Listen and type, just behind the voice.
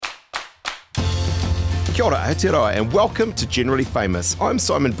Kia ora, Aotearoa, and welcome to Generally Famous. I'm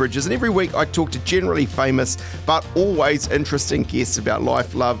Simon Bridges, and every week I talk to generally famous but always interesting guests about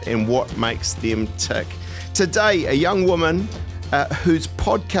life, love, and what makes them tick. Today, a young woman whose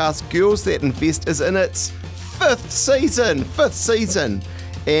podcast, Girls That Invest, is in its fifth season,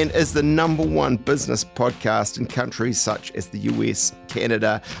 and is the number one business podcast in countries such as the US,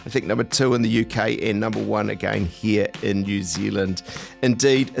 Canada, I think number 2 in the UK, and number 1 again here in New Zealand.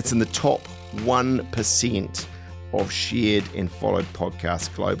 Indeed, it's in the top 1% of shared and followed podcasts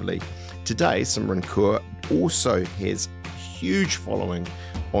globally. Today, Simran Kaur also has a huge following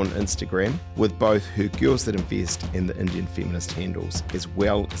on Instagram with both her Girls That Invest and the Indian Feminist handles, as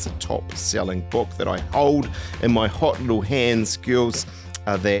well as a top-selling book that I hold in my hot little hands, Girls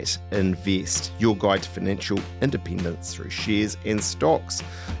That Invest, Your Guide to Financial Independence Through Shares and Stocks.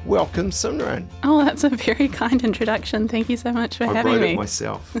 Welcome, Simran. Oh, that's a very kind introduction. Thank you so much for having me. I wrote it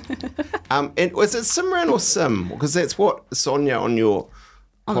myself. And was it Simran or Sim? Because that's what Sonia on your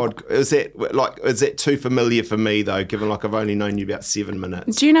pod. Is that too familiar for me though? Given like I've only known you about 7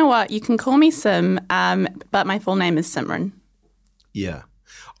 minutes. Do you know what? You can call me Sim, but my full name is Simran. Yeah,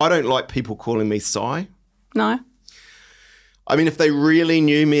 I don't like people calling me Si. No. I mean, if they really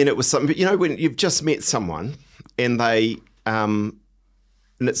knew me and it was something, but you know, when you've just met someone and they, and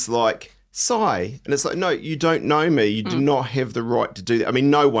it's like, Si, and it's like, no, you don't know me. You do not have the right to do that. I mean,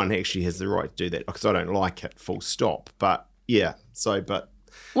 no one actually has the right to do that because I don't like it, full stop. But yeah,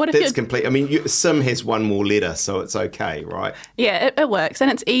 what if that's complete. I mean, Sim has one more letter, so it's okay, right? Yeah, it works.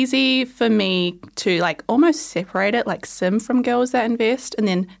 And it's easy for me to like almost separate it, like Sim from Girls That Invest and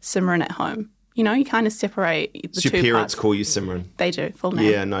then Simran at home. You know, you kind of separate the two parts. Your parents call you Simran? They do, full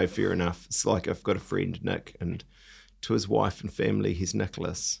name. Yeah, no, fair enough. It's like I've got a friend, Nick, and to his wife and family, he's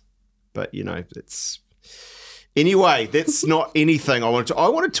Nicholas. But, you know, it's... Anyway, that's not anything I want to... I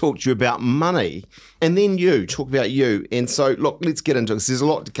want to talk to you about money and then talk about you. And so, look, let's get into it because there's a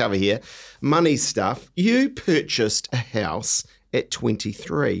lot to cover here. Money stuff. You purchased a house at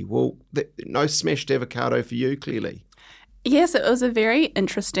 23. Well, no smashed avocado for you, clearly. Yes, it was a very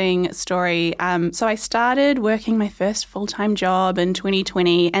interesting story. So I started working my first full-time job in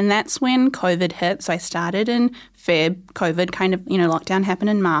 2020, and that's when COVID hit. So I started in Feb. COVID kind of, lockdown happened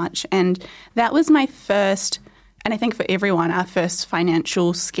in March. And that was my first, and I think for everyone, our first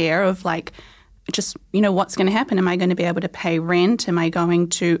financial scare of like, just, what's going to happen? Am I going to be able to pay rent? Am I going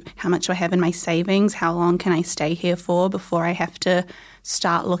to, how much do I have in my savings? How long can I stay here for before I have to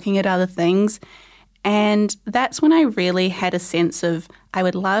start looking at other things? And that's when I really had a sense of I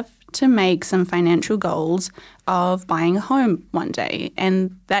would love to make some financial goals of buying a home one day.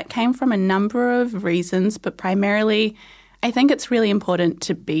 And that came from a number of reasons, but primarily I think it's really important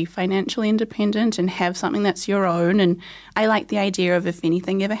to be financially independent and have something that's your own. And I like the idea of if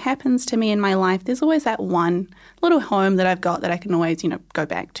anything ever happens to me in my life, there's always that one little home that I've got that I can always, go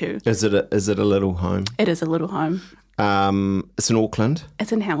back to. Is it a little home? It is a little home. It's in Auckland.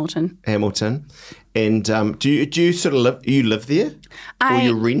 It's in Hamilton. And do you sort of live there? Or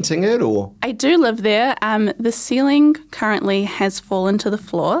you're renting it or? I do live there. The ceiling currently has fallen to the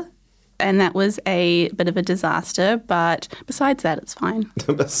floor, and that was a bit of a disaster. But besides that, it's fine.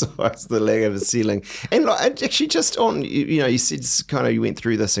 Besides the lack of a ceiling. And actually just on, you said kind of you went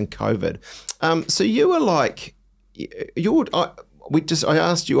through this in COVID. So you were like, I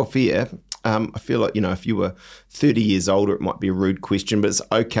asked you off air. I feel like, if you were 30 years older, it might be a rude question, but it's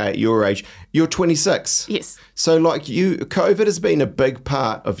okay at your age. You're 26. Yes. So COVID has been a big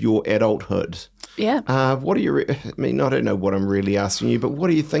part of your adulthood. Yeah. What do you, I don't know what I'm really asking you, but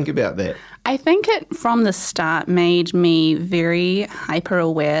what do you think about that? I think it, from the start, made me very hyper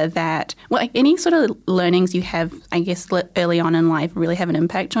aware that, any sort of learnings you have, I guess, early on in life really have an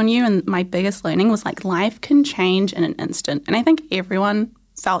impact on you. And my biggest learning was life can change in an instant. And I think everyone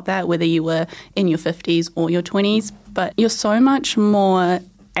felt that, whether you were in your 50s or your 20s, but you're so much more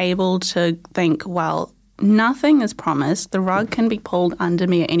able to think, well, nothing is promised. The rug can be pulled under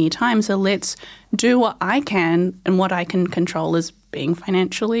me at any time. So let's do what I can, and what I can control is being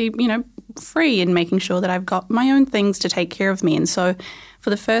financially, free and making sure that I've got my own things to take care of me. And so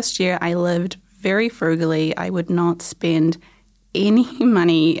for the first year, I lived very frugally. I would not spend any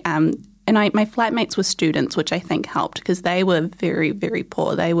money. And my flatmates were students, which I think helped because they were very, very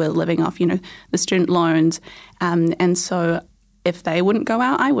poor. They were living off, the student loans. And so if they wouldn't go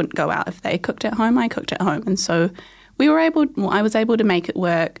out, I wouldn't go out. If they cooked at home, I cooked at home. And so I was able to make it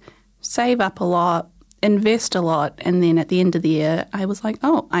work, save up a lot, invest a lot. And then at the end of the year, I was like,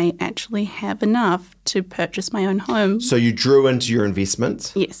 oh, I actually have enough to purchase my own home. So you drew into your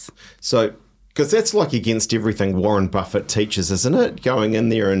investments? Yes. So Because that's like against everything Warren Buffett teaches, isn't it? Going in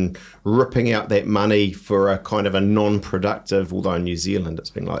there and ripping out that money for a kind of a non-productive, although in New Zealand it's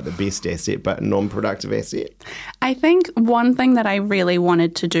been like the best asset, but a non-productive asset. I think one thing that I really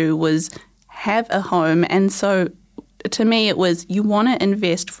wanted to do was have a home. And so to me, it was you want to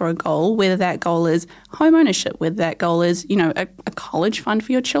invest for a goal, whether that goal is home ownership, whether that goal is, a college fund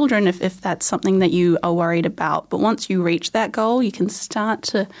for your children, if that's something that you are worried about. But once you reach that goal, you can start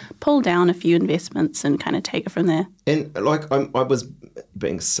to pull down a few investments and kind of take it from there. And I was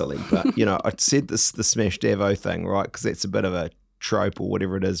being silly, but, I said the Smash Davo thing, right, because that's a bit of a trope or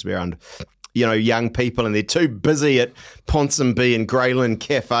whatever it is around, young people and they're too busy at Ponsonby and Greyland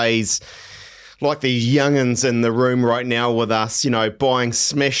cafes, like these young'uns in the room right now with us, buying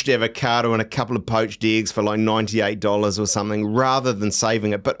smashed avocado and a couple of poached eggs for like $98 or something rather than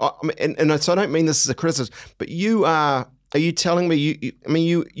saving it. But so I don't mean this as a criticism, but are you telling me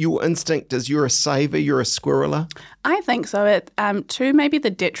your instinct is you're a saver, you're a squirreler? I think so. To maybe the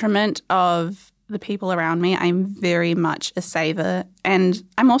detriment of the people around me, I'm very much a saver, and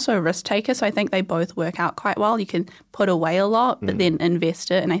I'm also a risk taker, so I think they both work out quite well. You can put away a lot, but then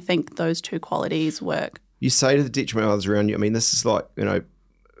invest it, and I think those two qualities work. You say to the detriment of others around you, this is like,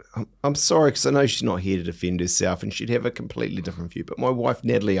 I'm sorry because I know she's not here to defend herself and she'd have a completely different view, but my wife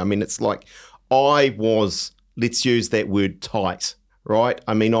Natalie, it's like I was, let's use that word, tight. Right?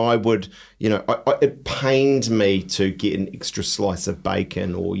 I would, it pained me to get an extra slice of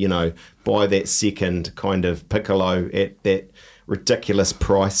bacon or, buy that second kind of piccolo at that ridiculous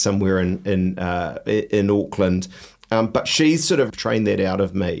price somewhere in Auckland. But she's sort of trained that out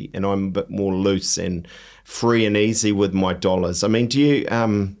of me, and I'm a bit more loose and free and easy with my dollars. Do you,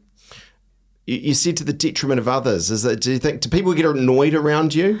 you said to the detriment of others, do people get annoyed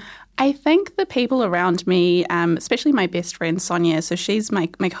around you? I think the people around me, especially my best friend Sonia, so she's my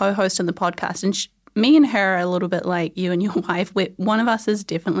co-host on the podcast, and me and her are a little bit like you and your wife. One of us is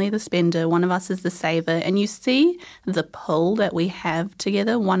definitely the spender, one of us is the saver, and you see the pull that we have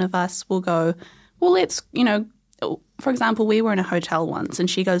together. One of us will go, well, let's, for example, we were in a hotel once and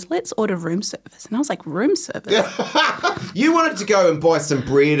she goes, let's order room service. And I was like, room service? You wanted to go and buy some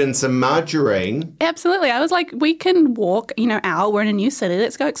bread and some margarine. Absolutely. I was like, we can walk, we're in a new city,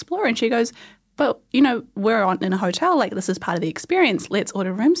 let's go explore. And she goes, but, we're in a hotel, like this is part of the experience, let's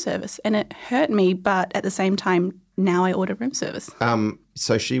order room service. And it hurt me, but at the same time, now I order room service.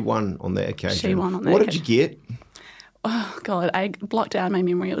 So she won on that occasion. She won on that occasion. What did you get? Oh, God, I blocked out my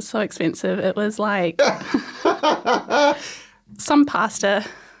memory. It was so expensive. It was like some pasta.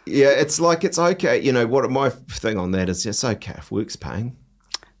 Yeah, it's like it's okay. What my thing on that is it's okay if work's paying.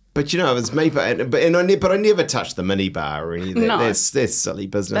 But, it's me, but I never touch the minibar or any of that. No, that's silly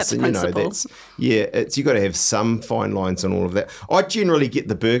business. That's principles. You got to have some fine lines on all of that. I generally get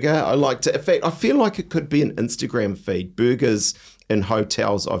the burger. In fact, I feel like it could be an Instagram feed, burgers in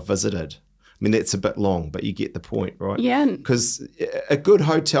hotels I've visited. That's a bit long, but you get the point, right? Yeah. Because a good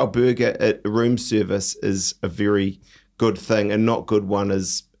hotel burger at room service is a very good thing. A not good one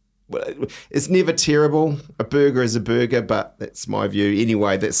is, it's never terrible. A burger is a burger, but that's my view.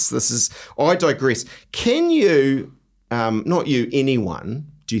 Anyway, I digress. Can you, not you,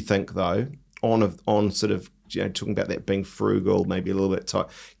 anyone, do you think, though, on sort of, talking about that being frugal, maybe a little bit tight,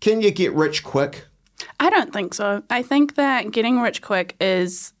 can you get rich quick? I don't think so. I think that getting rich quick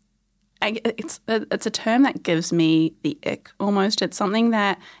is... It's a term that gives me the ick almost. It's something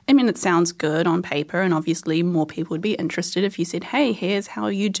that, it sounds good on paper, and obviously more people would be interested if you said, hey, here's how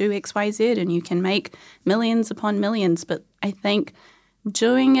you do X, Y, Z, and you can make millions upon millions. But I think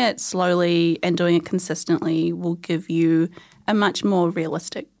doing it slowly and doing it consistently will give you a much more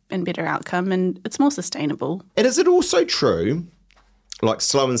realistic and better outcome, and it's more sustainable. And is it also true, like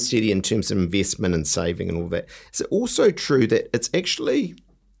slow and steady in terms of investment and saving and all that, is it also true that it's actually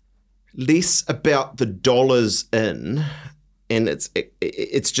less about the dollars in, and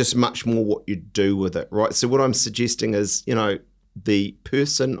it's just much more what you do with it, right? So what I'm suggesting is, the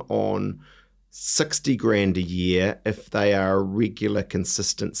person on 60 grand a year, if they are a regular,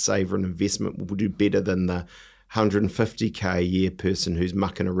 consistent saver and investment, will do better than the 150k a year person who's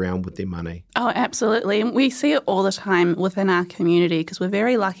mucking around with their money. Oh, absolutely. And we see it all the time within our community because we're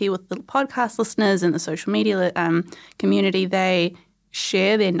very lucky with the podcast listeners and the social media community. They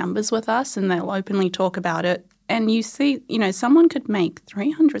share their numbers with us and they'll openly talk about it. And you see, someone could make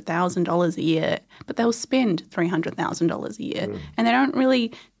 $300,000 a year, but they'll spend $300,000 a year. And they don't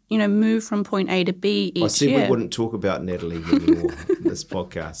really, move from point A to B each year. I said we wouldn't talk about Natalie anymore in this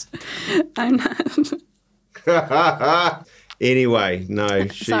podcast. I'm not. Anyway, no,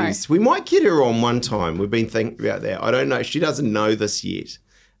 we might get her on one time. We've been thinking about that. I don't know. She doesn't know this yet.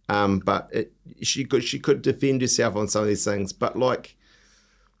 But she could defend herself on some of these things. But like,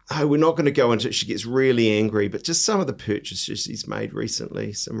 oh, we're not going to go into it. She gets really angry. But just some of the purchases she's made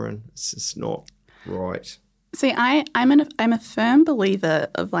recently, Simran, it's just not right. See, I'm a firm believer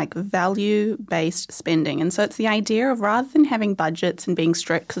of like value-based spending. And so it's the idea of rather than having budgets and being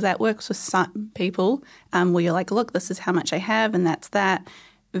strict, because that works for some people, where you're like, look, this is how much I have and that's that.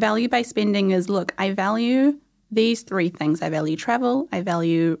 Value-based spending is, look, I value these three things. I value travel, I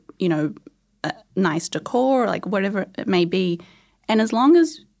value, nice decor, like whatever it may be. And as long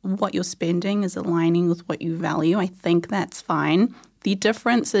as what you're spending is aligning with what you value, I think that's fine. The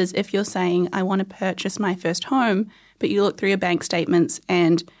difference is if you're saying, I want to purchase my first home, but you look through your bank statements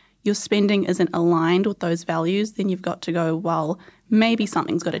and your spending isn't aligned with those values, then you've got to go, well, maybe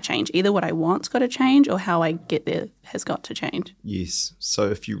something's got to change. Either what I want's got to change or how I get there has got to change. Yes.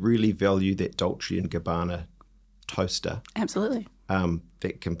 So if you really value that Dolce & Gabbana toaster. Absolutely.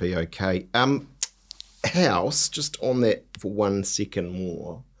 That can be okay. House, just on that for 1 second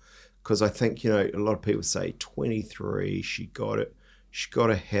more, because I think, a lot of people say 23, she got it. She got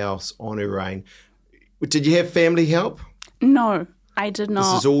a house on her own. Did you have family help? No, I did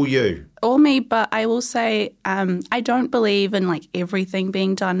not. This is all you? All me, but I will say I don't believe in like everything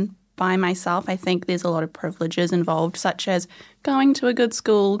being done by myself. I think there's a lot of privileges involved, such as going to a good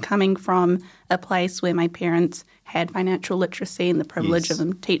school, coming from a place where my parents had financial literacy and the privilege of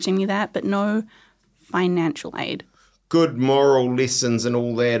them teaching me that, but no financial aid. Good moral lessons and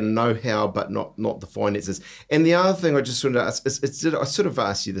all that and know-how, but not the finances. And the other thing I just wanted to ask is I sort of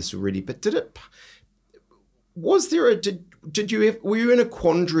asked you this already, but were you in a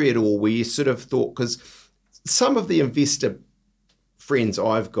quandary at all where you sort of thought, because some of the investor friends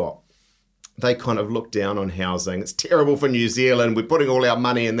I've got, they kind of look down on housing. It's terrible for New Zealand. We're putting all our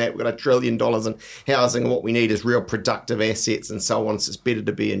money in that. We've got $1 trillion in housing, and what we need is real productive assets and so on. So it's better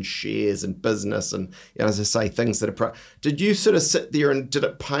to be in shares and business and, as I say, things that are... Did you sort of sit there and did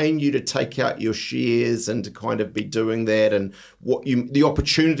it pain you to take out your shares and to kind of be doing that, and the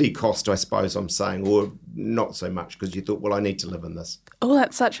opportunity cost, I suppose I'm saying, or not so much because you thought, well, I need to live in this? Oh,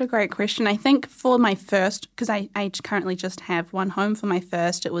 that's such a great question. I think for my first, because I currently just have one home for my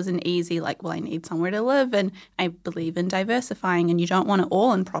first, it was an easy, like, well, I need somewhere to live and I believe in diversifying, and you don't want it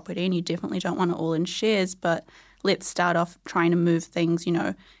all in property and you definitely don't want it all in shares, but let's start off trying to move things,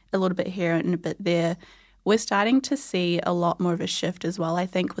 a little bit here and a bit there. We're starting to see a lot more of a shift as well, I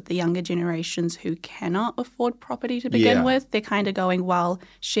think, with the younger generations who cannot afford property to begin with. They're kind of going, well,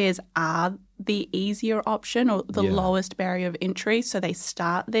 shares are the easier option or the lowest barrier of entry, so they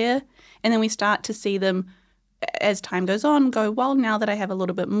start there. And then we start to see them, as time goes on, go, well, now that I have a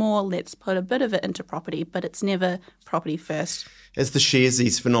little bit more, let's put a bit of it into property, but it's never property first. It's the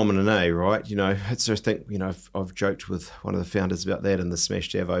sharesies phenomenon, right? So I think, I've joked with one of the founders about that in the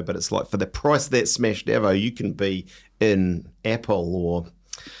Smashed Avo, but it's like for the price of that Smashed Avo, you can be in Apple or,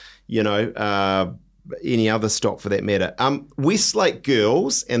 any other stock for that matter. Westlake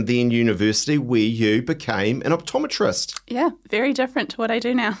Girls and then university, where you became an optometrist. Yeah, very different to what I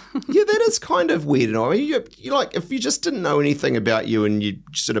do now. Yeah, that is kind of weird. I mean, you like, if you just didn't know anything about you and you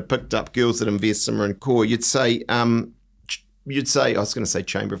sort of picked up Girls That Invest, Simran Kaur, you'd say, I was going to say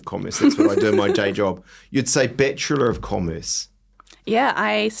Chamber of Commerce. That's what I do in my day job. You'd say Bachelor of Commerce. Yeah,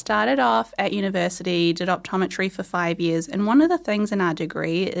 I started off at university, did optometry for 5 years. And one of the things in our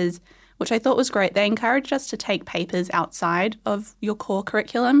degree is, which I thought was great, they encouraged us to take papers outside of your core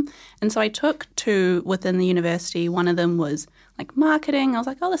curriculum. And so I took 2 within the university. One of them was like marketing. I was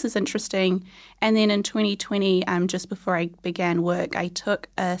like, oh, this is interesting. And then in 2020, just before I began work, I took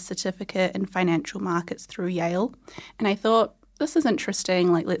a certificate in financial markets through Yale. And I thought, this is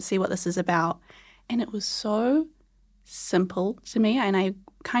interesting. Like, let's see what this is about. And it was so simple to me. And I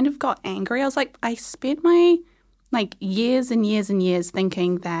kind of got angry. I was like, I spent my years and years and years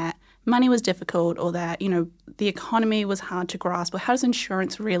thinking that money was difficult or that, the economy was hard to grasp, or how does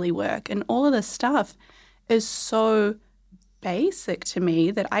insurance really work? And all of this stuff is so basic to me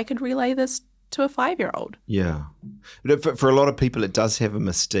that I could relay this to a 5-year-old. Yeah. But for a lot of people, it does have a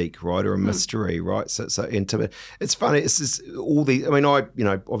mystique, right, or a mystery, right? So intimate. It's funny. It's just all the,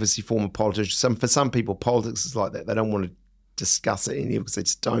 obviously former politicians. For some people, politics is like that. They don't want to discuss it anymore because they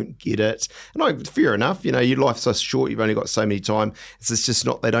just don't get it. And fair enough. Your life's so short. You've only got so many time. It's just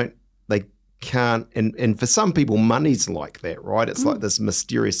not, they can't, and for some people, money's like that, right? It's like this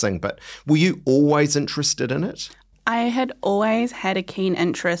mysterious thing. But were you always interested in it? I had always had a keen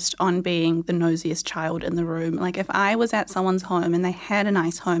interest on being the nosiest child in the room. Like, if I was at someone's home and they had a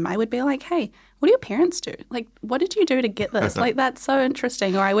nice home, I would be like, hey, what do your parents do? Like, what did you do to get this? Like, that's so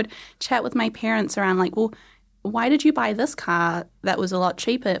interesting. Or I would chat with my parents around like, well, why did you buy this car that was a lot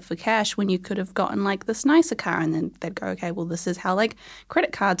cheaper for cash when you could have gotten like this nicer car? And then they'd go, okay, well, this is how like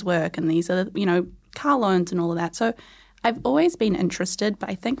credit cards work and these are, car loans and all of that. So I've always been interested, but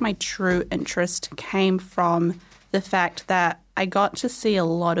I think my true interest came from the fact that I got to see a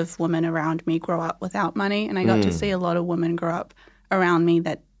lot of women around me grow up without money, and I got to see a lot of women grow up around me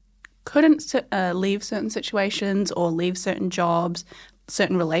that couldn't leave certain situations or leave certain jobs,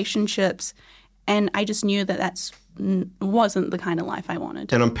 certain relationships, and I just knew that wasn't the kind of life I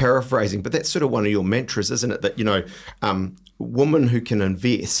wanted. And I'm paraphrasing, but that's sort of one of your mantras, isn't it? That, women who can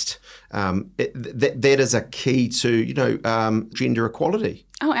invest, that is a key to, gender equality.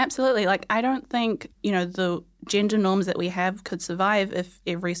 Oh, absolutely. Like, I don't think, the gender norms that we have could survive if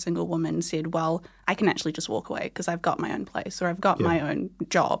every single woman said, well, I can actually just walk away because I've got my own place or I've got my own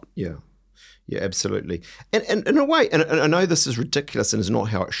job. Yeah. Yeah, absolutely. And in a way, and I know this is ridiculous and is not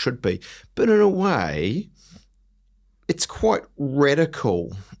how it should be, but in a way, it's quite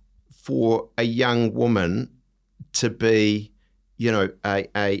radical for a young woman to be,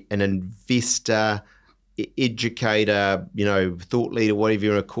 an investor, educator, thought leader, whatever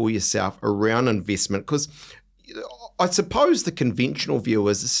you want to call yourself, around investment. Because I suppose the conventional view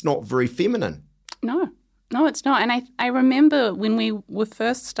is it's not very feminine. No, it's not. And I remember when we were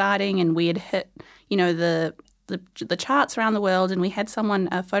first starting and we had hit, the charts around the world, and we had someone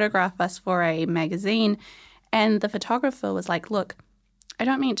photograph us for a magazine, and the photographer was like, look, I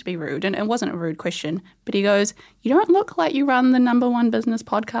don't mean to be rude, and it wasn't a rude question, but he goes, you don't look like you run the -- business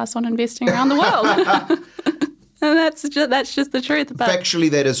podcast on investing around the world. And that's just the truth. But factually,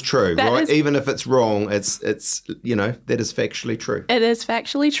 that is true, right? Even if it's wrong, it's that is factually true. It is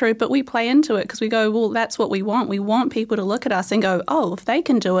factually true, but we play into it because we go, well, that's what we want. We want people to look at us and go, oh, if they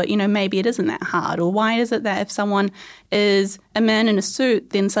can do it, maybe it isn't that hard. Or why is it that if someone is a man in a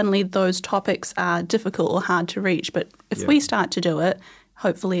suit, then suddenly those topics are difficult or hard to reach? But if we start to do it,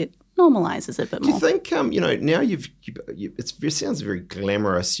 hopefully it normalizes it a bit more. Do you think, now it sounds very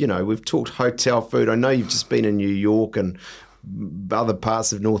glamorous. We've talked hotel food. I know you've just been in New York and other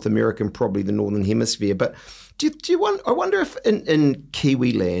parts of North America and probably the Northern Hemisphere. But I wonder if in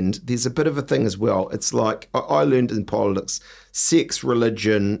Kiwi land there's a bit of a thing as well. It's like I learned in politics, sex,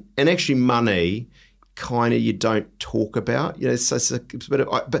 religion, and actually money kind of you don't talk about. So it's a bit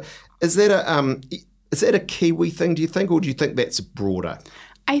of. But is that a Kiwi thing, do you think, or do you think that's broader?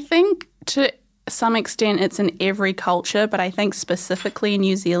 I think to some extent it's in every culture, but I think specifically in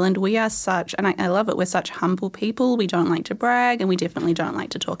New Zealand we are such, and I love it, we're such humble people. We don't like to brag, and we definitely don't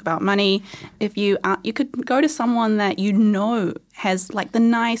like to talk about money. If you could go to someone that has like the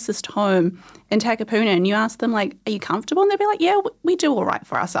nicest home in Takapuna and you ask them like, are you comfortable? And they'll be like, yeah, we do all right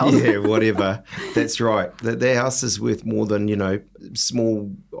for ourselves. Yeah, whatever. That's right. Their house is worth more than,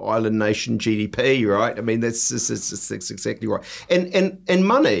 small island nation GDP, right? I mean, that's exactly right. And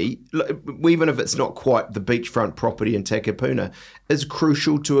money, even if it's not quite the beachfront property in Takapuna, is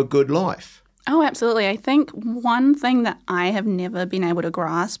crucial to a good life. Oh, absolutely. I think one thing that I have never been able to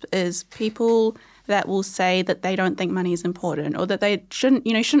grasp is people that will say that they don't think money is important, or that they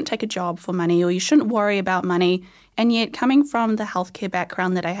shouldn't take a job for money, or you shouldn't worry about money. And yet, coming from the healthcare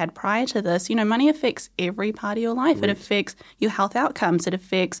background that I had prior to this, money affects every part of your life. Right. It affects your health outcomes. It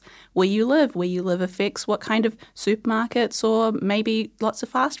affects where you live. Where you live affects what kind of supermarkets or maybe lots of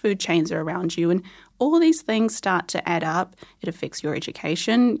fast food chains are around you. And all these things start to add up. It affects your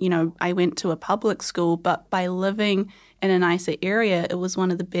education. I went to a public school, but by living in a nicer area, it was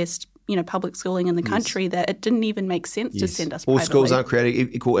one of the best public schooling in the country, that it didn't even make sense to send us all privately. Schools aren't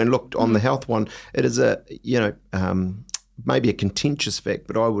created equal. And look, on the health one, it is maybe a contentious fact,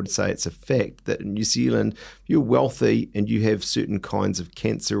 but I would say it's a fact that in New Zealand, if you're wealthy and you have certain kinds of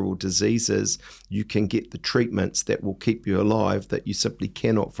cancer or diseases, you can get the treatments that will keep you alive that you simply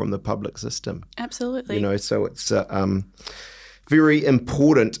cannot from the public system. Absolutely. So it's very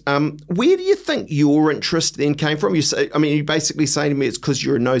important. Where do you think your interest then came from? You're basically saying to me it's because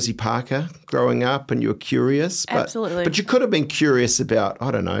you're a nosy Parker growing up and you were curious. Absolutely. But you could have been curious about,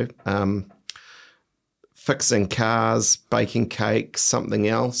 I don't know, fixing cars, baking cakes, something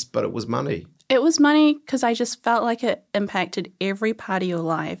else, but it was money. It was money because I just felt like it impacted every part of your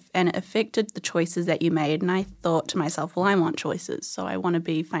life and it affected the choices that you made. And I thought to myself, well, I want choices, so I want to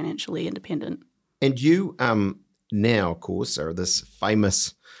be financially independent. And you now, of course, are this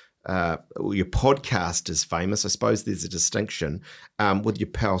famous, your podcast is famous. I suppose there's a distinction with your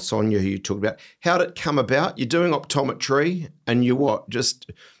pal Sonia, who you talked about. How did it come about? You're doing optometry and you what?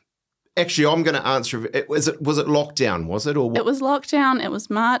 Actually, I'm going to answer. Was it lockdown? Was it or what? It was lockdown. It was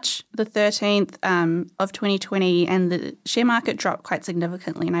March the 13th of 2020, and the share market dropped quite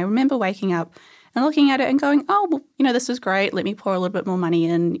significantly. And I remember waking up and looking at it and going, oh, well, this is great. Let me pour a little bit more money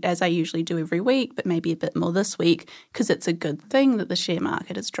in as I usually do every week, but maybe a bit more this week because it's a good thing that the share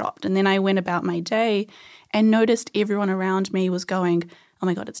market has dropped. And then I went about my day and noticed everyone around me was going, oh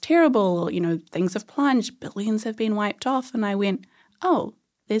my God, it's terrible. Or, things have plunged, billions have been wiped off. And I went, oh,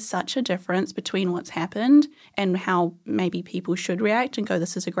 there's such a difference between what's happened and how maybe people should react and go,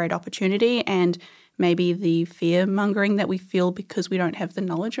 this is a great opportunity, and maybe the fear-mongering that we feel because we don't have the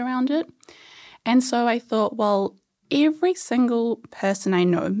knowledge around it. And so I thought, well, every single person I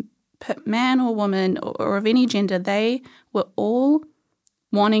know, man or woman or of any gender, they were all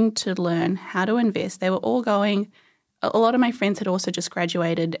wanting to learn how to invest. They were all going, a lot of my friends had also just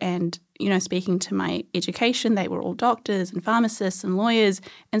graduated and, speaking to my education, they were all doctors and pharmacists and lawyers.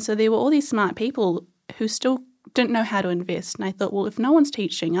 And so there were all these smart people who still didn't know how to invest. And I thought, well, if no one's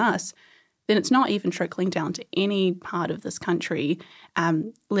teaching us, then it's not even trickling down to any part of this country,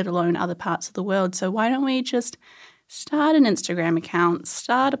 let alone other parts of the world. So why don't we just start an Instagram account,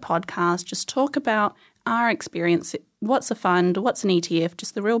 start a podcast, just talk about our experience, what's a fund, what's an ETF,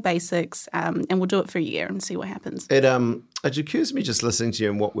 just the real basics, and we'll do it for a year and see what happens. It occurs to me just listening to you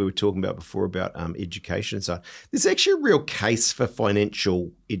and what we were talking about before about education and so on. There's actually a real case for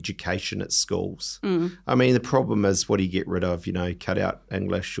financial education at schools. I mean, the problem is, what do you get rid of? Cut out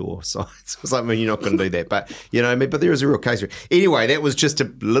English or science or something. You're not going to do that. But, but there is a real case for it. Anyway, that was just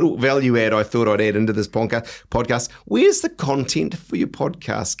a little value add I thought I'd add into this podcast. Where's the content for your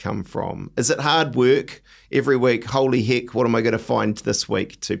podcast come from? Is it hard work every week? Holy heck, what am I going to find this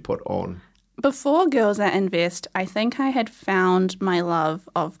week to put on? Before Girls That Invest, I think I had found my love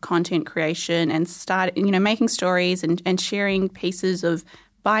of content creation and started, making stories and sharing pieces of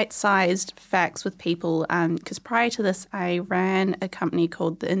bite-sized facts with people. Because prior to this, I ran a company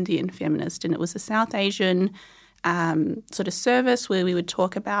called The Indian Feminist, and it was a South Asian sort of service where we would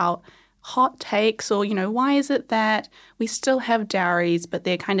talk about hot takes or, why is it that we still have dowries, but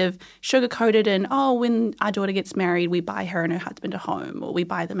they're kind of sugar-coated in, when our daughter gets married, we buy her and her husband a home, or we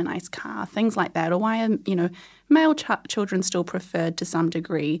buy them a nice car, things like that. Or why are, male children still preferred to some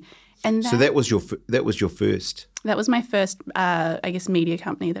degree. And so that was your first? That was my first, media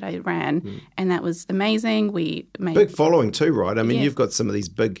company that I ran, and that was amazing. We made big following too, right? I mean, You've got some of these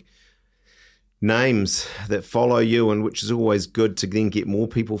big names that follow you, and which is always good to then get more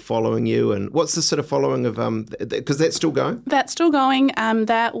people following you. And what's the sort of following of because that's still going? That's still going.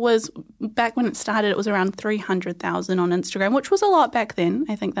 That was back when it started. It was around 300,000 on Instagram, which was a lot back then.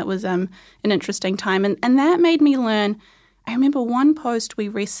 I think that was an interesting time, and that made me learn. I remember one post we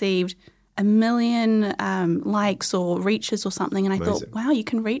received 1 million likes or reaches or something, and I Amazing. thought, wow, you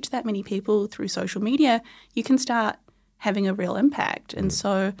can reach that many people through social media. You can start having a real impact. And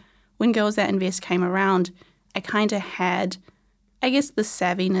so when Girls That Invest came around, I kind of had, the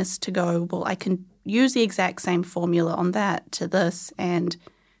savviness to go, well, I can use the exact same formula on that to this, and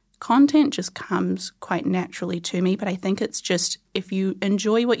content just comes quite naturally to me. But I think it's just, if you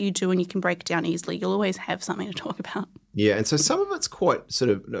enjoy what you do and you can break it down easily, you'll always have something to talk about. Yeah, and so some of it's quite sort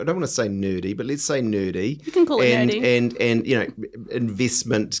of, I don't want to say nerdy, but let's say nerdy. You can call it nerdy. And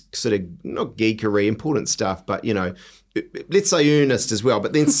investment sort of, not geekery, important stuff, but, let's say earnest as well.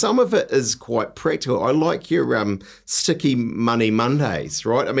 But then some of it is quite practical. I like your sticky money Mondays,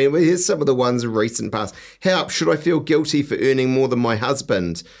 right? I mean, here's some of the ones in recent past. Help, should I feel guilty for earning more than my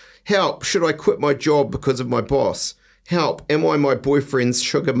husband? Help, should I quit my job because of my boss? Help, am I my boyfriend's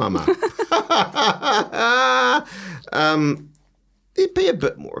sugar mama? There'd be a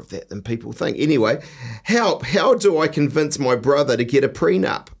bit more of that than people think. Anyway, help, how do I convince my brother to get a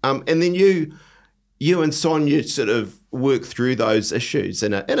prenup? And then you and Sonia sort of work through those issues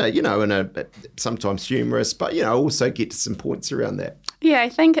in a sometimes humorous, but also get to some points around that. Yeah, I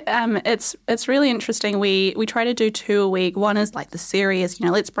think it's really interesting. We try to do 2 a week. One is like the serious,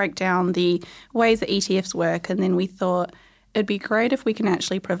 let's break down the ways that ETFs work, and then we thought it'd be great if we can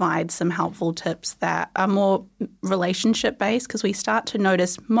actually provide some helpful tips that are more relationship based, because we start to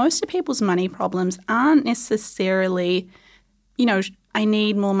notice most of people's money problems aren't necessarily, I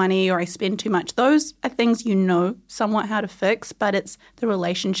need more money or I spend too much. Those are things somewhat how to fix, but it's the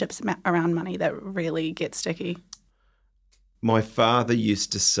relationships around money that really get sticky. My father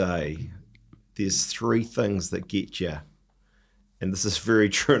used to say, there's 3 things that get you, and this is very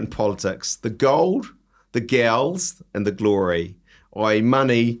true in politics: the gold, the gals, and the glory, i.e.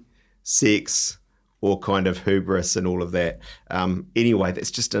 money, sex, or kind of hubris and all of that. Anyway,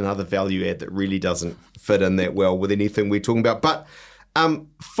 that's just another value add that really doesn't fit in that well with anything we're talking about. But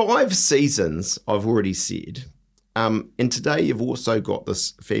 5 seasons, I've already said. And today you've also got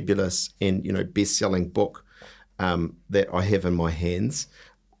this fabulous and, best-selling book that I have in my hands.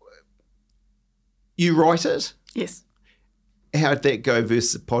 You write it? Yes. How'd that go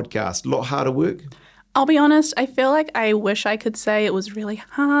versus a podcast? A lot harder work? I'll be honest, I feel like I wish I could say it was really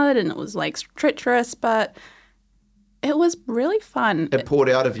hard and it was like treacherous, but it was really fun. It poured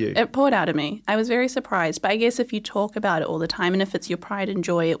out of you. It poured out of me. I was very surprised. But I guess if you talk about it all the time and if it's your pride and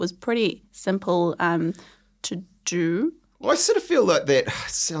joy, it was pretty simple to do. I sort of feel like that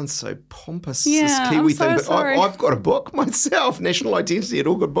sounds so pompous, Yeah, this Kiwi I'm so thing, but sorry. I've got a book myself, National Identity at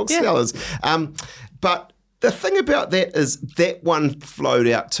all good booksellers. But the thing about that is that one flowed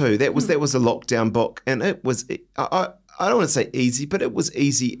out too. That was a lockdown book, and it was I don't want to say easy, but it was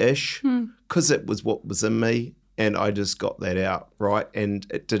easy-ish because it was what was in me, and I just got that out right, and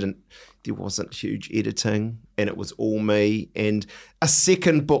there wasn't huge editing, and it was all me. And a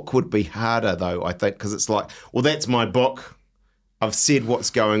second book would be harder though, I think, because it's like, well, that's my book. I've said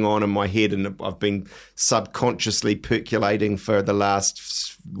what's going on in my head, and I've been subconsciously percolating for the last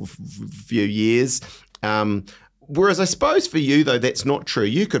few years. Whereas I suppose for you though, that's not true.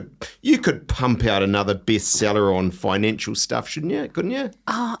 You could pump out another bestseller on financial stuff, shouldn't you? Couldn't you?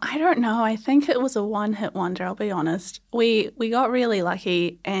 Oh, I don't know. I think it was a one-hit wonder, I'll be honest. We got really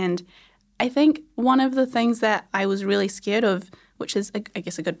lucky, and I think one of the things that I was really scared of, which is, I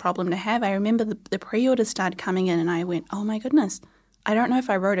guess, a good problem to have, I remember the pre-orders started coming in and I went, oh my goodness, I don't know if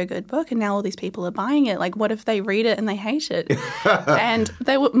I wrote a good book and now all these people are buying it. Like, what if they read it and they hate it? And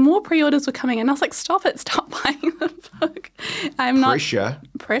more pre-orders were coming in. I was like, stop it, stop buying the book.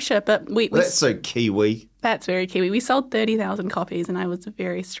 Pressure, but That's so Kiwi. That's very Kiwi. We sold 30,000 copies and I was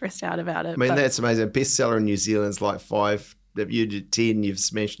very stressed out about it. I mean, that's amazing. Bestseller in New Zealand's like 5. If you did 10, you've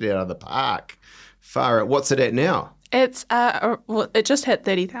smashed it out of the park. Far out. What's it at now? It's it just hit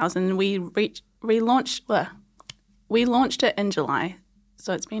 30,000. We launched it in July,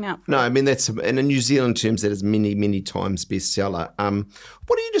 so it's been out. No, I mean that's in New Zealand terms that is many, many times bestseller.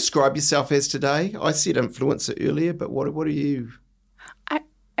 What do you describe yourself as today? I said influencer earlier, but what are you?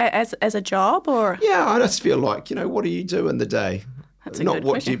 As a job, or yeah, I just feel like what do you do in the day? That's a Not good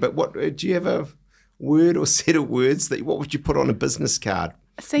what question. do you, but what do you have a word or set of words what would you put on a business card?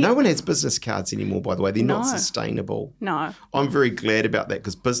 See, no one has business cards anymore, by the way. They're not No. sustainable. No. I'm very glad about that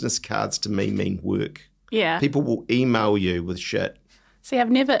because business cards to me mean work. Yeah. People will email you with shit. See,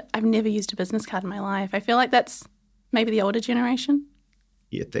 I've never used a business card in my life. I feel like that's maybe the older generation.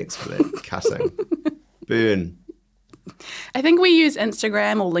 Yeah, thanks for that. Cutting. Burn. I think we use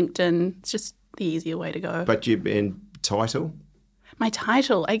Instagram or LinkedIn. It's just the easier way to go. But and title? My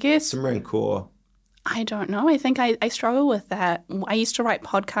title, I guess. Simran Kaur. I don't know. I think I struggle with that. I used to write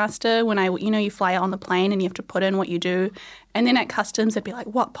podcaster when you fly out on the plane and you have to put in what you do. And then at customs, they'd be like,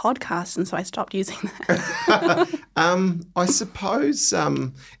 what podcast? And so I stopped using that. I suppose,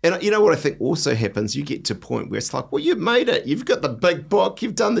 and you know what I think also happens? You get to a point where it's like, well, you've made it. You've got the big book.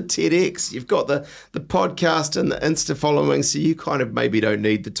 You've done the TEDx. You've got the podcast and the Insta following. So you kind of maybe don't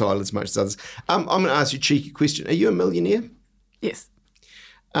need the title as much as others. I'm going to ask you a cheeky question. Are you a millionaire? Yes.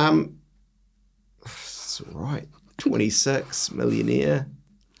 It's all right. 26, millionaire.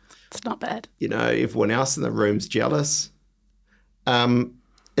 It's not bad. Everyone else in the room's jealous. In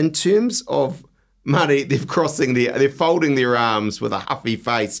terms of money, they're folding their arms with a huffy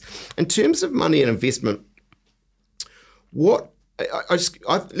face. In terms of money and investment, let's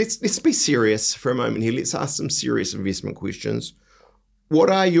be serious for a moment here. Let's ask some serious investment questions. What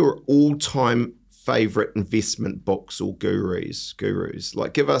are your all-time favorite investment books or gurus?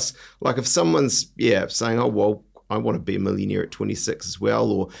 Like, give us, like, if someone's saying, oh well, I want to be a millionaire at 26 as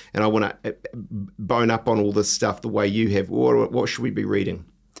well, and I want to bone up on all this stuff the way you have. What should we be reading?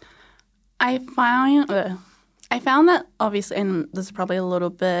 I found that obviously, and this is probably a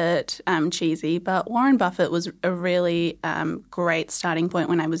little bit cheesy, but Warren Buffett was a really great starting point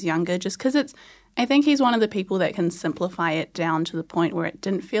when I was younger, just because I think he's one of the people that can simplify it down to the point where it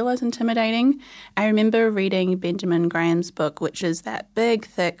didn't feel as intimidating. I remember reading Benjamin Graham's book, which is that big,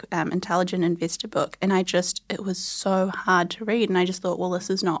 thick, intelligent investor book, and it was so hard to read, and I just thought, well, this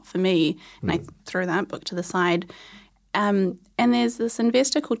is not for me, and I threw that book to the side. And there's this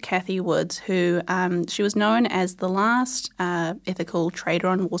investor called Cathie Woods who she was known as the last ethical trader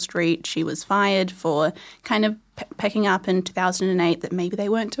on Wall Street. She was fired for kind of picking up in 2008 that maybe they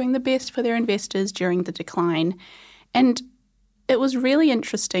weren't doing the best for their investors during the decline. And it was really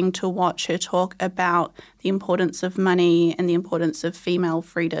interesting to watch her talk about the importance of money and the importance of female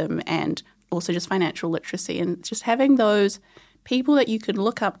freedom and also just financial literacy and just having those people that you could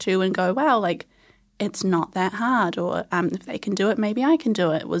look up to and go, wow, like, it's not that hard, or if they can do it, maybe I can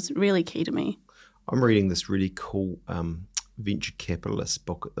do it, was really key to me. I'm reading this really cool venture capitalist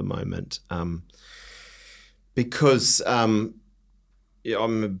book at the moment because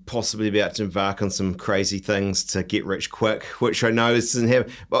I'm possibly about to embark on some crazy things to get rich quick, which I know doesn't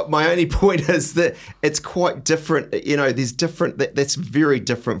have. But my only point is that it's quite different. There's different. That's very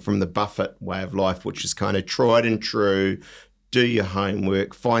different from the Buffett way of life, which is kind of tried and true. Do your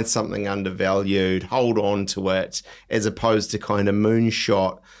homework, find something undervalued, hold on to it, as opposed to kind of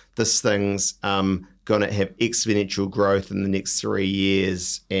moonshot. This thing's going to have exponential growth in the next 3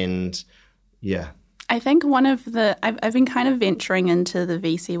 years, and yeah. I think I've been kind of venturing into the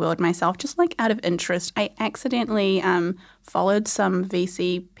VC world myself, just like out of interest. I accidentally followed some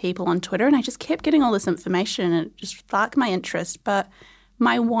VC people on Twitter, and I just kept getting all this information, and it just sparked my interest. But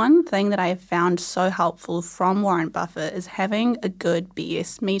my one thing that I have found so helpful from Warren Buffett is having a good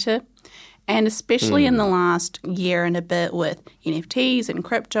BS meter. And especially in the last year and a bit with NFTs and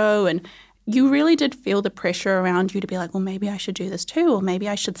crypto, and you really did feel the pressure around you to be like, well, maybe I should do this too, or maybe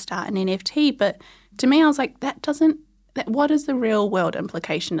I should start an NFT. But to me, I was like, what is the real world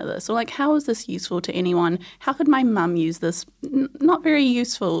implication of this? Or like, how is this useful to anyone? How could my mum use this? Not very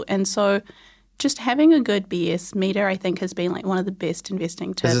useful. And so just having a good BS meter, I think, has been like one of the best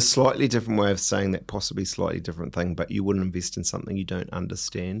investing tips. There's a slightly different way of saying that, possibly slightly different thing, but you wouldn't invest in something you don't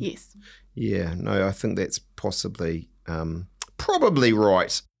understand. Yes. Yeah, no, I think that's possibly, probably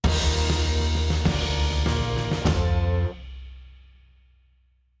right.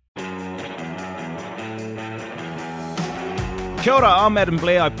 Kia ora, I'm Adam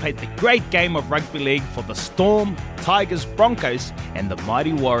Blair. I played the great game of rugby league for the Storm, Tigers, Broncos and the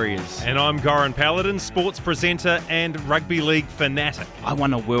Mighty Warriors. And I'm Goran Paladin, sports presenter and rugby league fanatic. I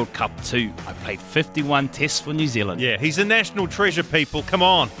won a World Cup too. I played 51 tests for New Zealand. Yeah, he's a national treasure, people. Come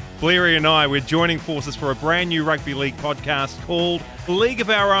on. Blairy and I, we're joining forces for a brand new rugby league podcast called League of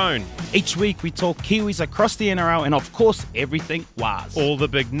Our Own. Each week we talk Kiwis across the NRL and of course everything was. All the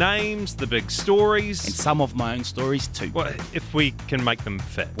big names, the big stories. And some of my own stories too. Well, if we can make them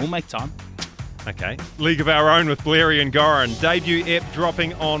fit. We'll make time. Okay. League of Our Own with Blairy and Goran. Debut ep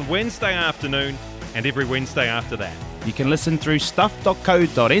dropping on Wednesday afternoon and every Wednesday after that. You can listen through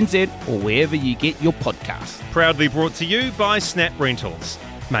stuff.co.nz or wherever you get your podcasts. Proudly brought to you by Snap Rentals.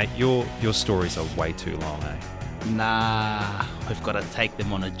 Mate, your stories are way too long, eh? Nah, we've got to take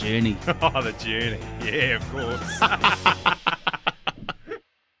them on a journey. Oh, the journey. Yeah, of course.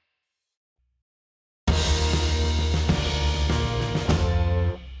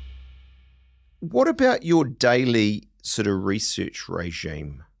 What about your daily sort of research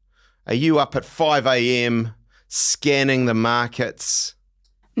regime? Are you up at 5 a.m. scanning the markets?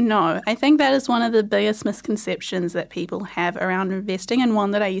 No, I think that is one of the biggest misconceptions that people have around investing, and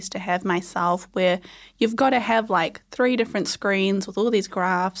one that I used to have myself, where you've got to have like 3 different screens with all these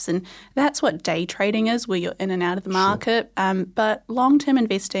graphs, and that's what day trading is, where you're in and out of the market. Sure. But long-term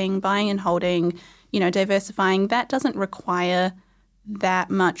investing, buying and holding, diversifying, that doesn't require that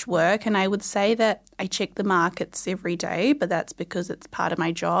much work. And I would say that I check the markets every day, but that's because it's part of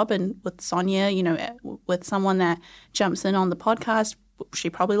my job. And with Sonia, with someone that jumps in on the podcast,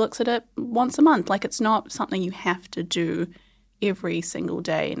 she probably looks at it once a month. Like, it's not something you have to do every single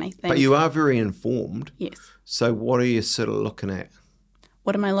day. And I think, but you are very informed. Yes. So what are you sort of looking at?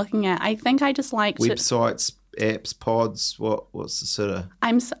 What am I looking at? I think I just like websites, apps, pods. What's the sort of?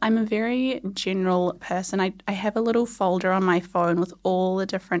 I'm a very general person. I have a little folder on my phone with all the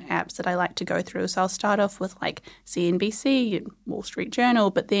different apps that I like to go through. So I'll start off with like CNBC and Wall Street Journal,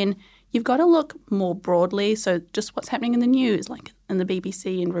 but then you've got to look more broadly. So just what's happening in the news, like in the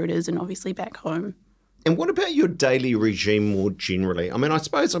BBC and Reuters, and obviously back home. And what about your daily regime more generally? I mean, I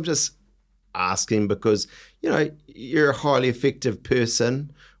suppose I'm just asking because, you're a highly effective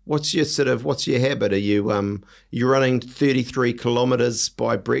person. What's your habit? Are you you're running 33 kilometres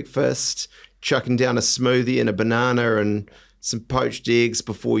by breakfast, chucking down a smoothie and a banana and some poached eggs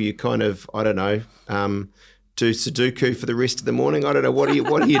before you kind of, I don't know, do Sudoku for the rest of the morning? I don't know.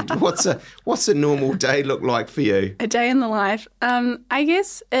 What's a normal day look like for you? A day in the life. I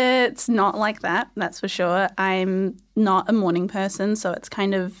guess it's not like that. That's for sure. I'm not a morning person, so it's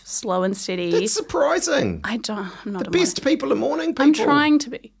kind of slow and steady. That's surprising. I'm not the best people are morning people. I'm trying to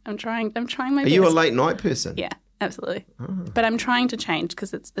be. I'm trying my best. Are you a late night person? Yeah, absolutely. Oh. But I'm trying to change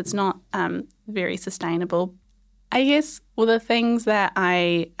because it's not very sustainable. I guess, the things that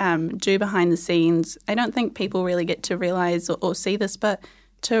I do behind the scenes, I don't think people really get to realise or see this, but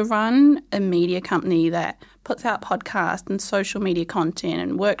to run a media company that puts out podcasts and social media content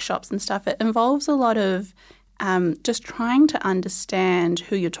and workshops and stuff, it involves a lot of just trying to understand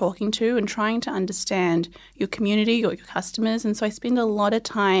who you're talking to and trying to understand your community or your customers. And so I spend a lot of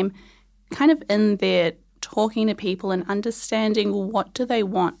time kind of in their talking to people and understanding what do they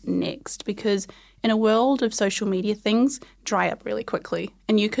want next, because in a world of social media, things dry up really quickly,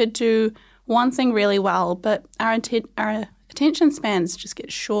 and you could do one thing really well, but our attention spans just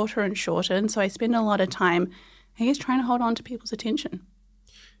get shorter and shorter, and so I spend a lot of time, I guess, trying to hold on to people's attention.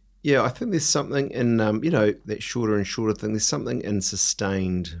 Yeah, I think there's something in, that shorter and shorter thing. There's something in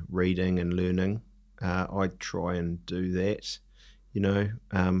sustained reading and learning. I try and do that,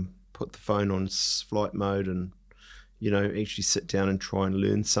 put the phone on flight mode and, actually sit down and try and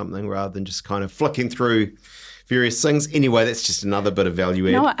learn something rather than just kind of flicking through various things. Anyway, that's just another bit of value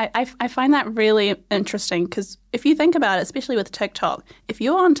add. No, I find that really interesting, because if you think about it, especially with TikTok, if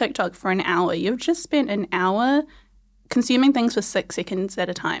you're on TikTok for an hour, you've just spent an hour consuming things for 6 seconds at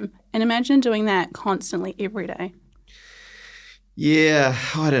a time. And imagine doing that constantly every day. Yeah,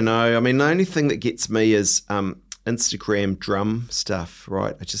 I don't know. I mean, the only thing that gets me is Instagram drum stuff,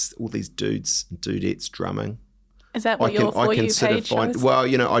 right? All these dudes and dudettes drumming. Is that what your For You page shows? Well, I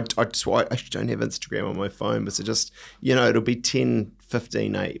actually don't have Instagram on my phone, but so just, it'll be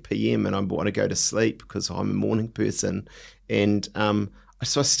 10:15, 8 p.m. and I want to go to sleep because I'm a morning person. And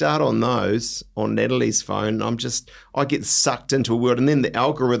so I start on those on Natalie's phone. I get sucked into a world, and then the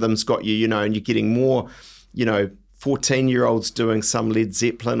algorithm's got you, and you're getting more, 14-year-olds doing some Led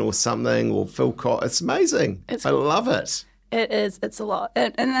Zeppelin or something, or Phil Collins. It's amazing. I love it. It is. It's a lot.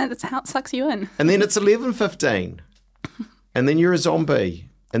 And that's how it sucks you in. And then it's 11:15. And then you're a zombie.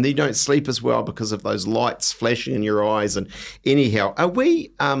 And then you don't sleep as well because of those lights flashing in your eyes. And anyhow, are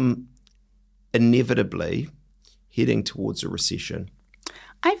we inevitably heading towards a recession?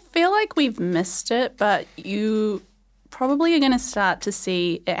 I feel like we've missed it, but you probably are going to start to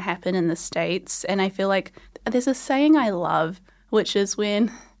see it happen in the States. And I feel like there's a saying I love, which is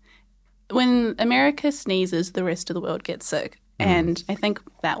when America sneezes, the rest of the world gets sick. And I think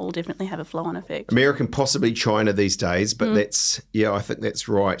that will definitely have a flow-on effect. American, possibly China these days, but I think that's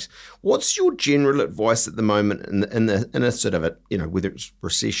right. What's your general advice at the moment in a sort of whether it's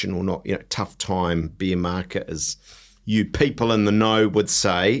recession or not, tough time, bear market, as you people in the know would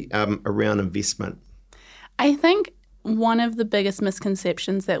say, around investment? I think one of the biggest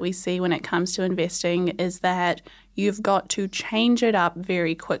misconceptions that we see when it comes to investing is that you've got to change it up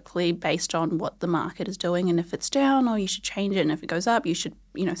very quickly based on what the market is doing. And if it's down, you should change it. And if it goes up, you should,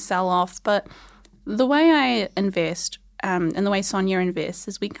 sell off. But the way I invest and the way Sonia invests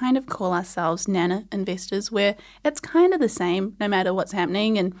is we kind of call ourselves nana investors, where it's kind of the same no matter what's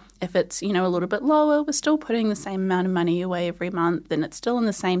happening. And if it's, a little bit lower, we're still putting the same amount of money away every month, and it's still in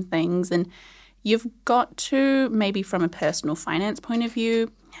the same things. And you've got to, maybe from a personal finance point of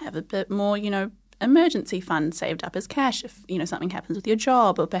view, have a bit more, emergency fund saved up as cash if, something happens with your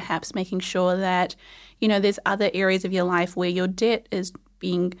job, or perhaps making sure that, there's other areas of your life where your debt is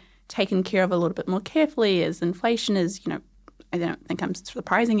being taken care of a little bit more carefully, as inflation is, I don't think I'm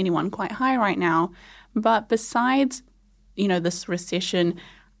surprising anyone, quite high right now. But besides, this recession,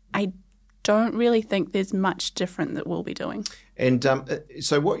 I don't really think there's much different that we'll be doing. And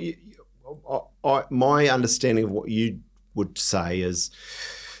so my understanding of what you would say is,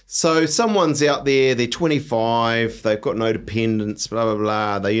 so someone's out there, they're 25, they've got no dependents, blah, blah,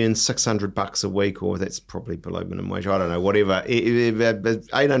 blah. They earn $600 a week, or that's probably below minimum wage, I don't know, whatever,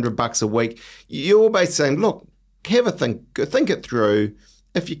 $800 a week. You're basically saying, look, have a think it through.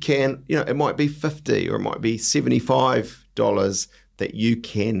 If you can, it might be $50 or it might be $75 that you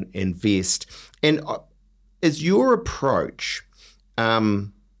can invest. And is your approach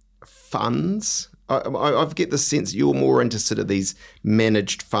funds? I get the sense you're more interested in these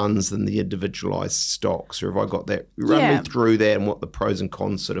managed funds than the individualised stocks, or have I got that? Run me through that and what the pros and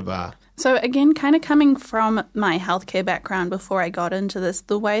cons sort of are. So again, kind of coming from my healthcare background before I got into this,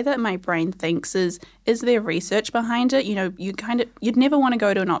 the way that my brain thinks is there research behind it? You'd never want to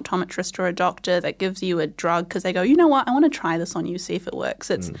go to an optometrist or a doctor that gives you a drug because they go, you know what, I want to try this on you, see if it works.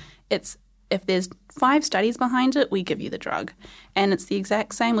 It's if there's 5 studies behind it, we give you the drug. And it's the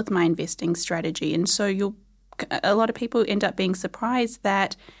exact same with my investing strategy. And so a lot of people end up being surprised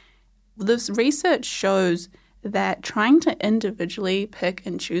that this research shows that trying to individually pick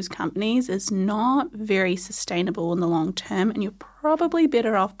and choose companies is not very sustainable in the long term, and you're probably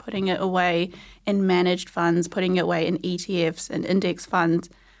better off putting it away in managed funds, putting it away in ETFs and index funds.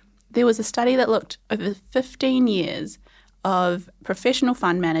 There was a study that looked over 15 years of professional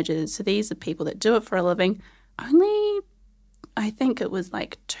fund managers, so these are people that do it for a living, only I think it was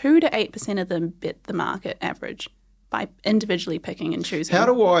like 2 to 8% of them bet the market average by individually picking and choosing. How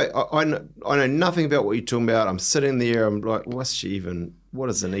do I know nothing about what you're talking about. I'm sitting there, I'm like, what is an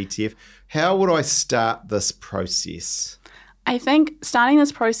ETF? How would I start this process? I think starting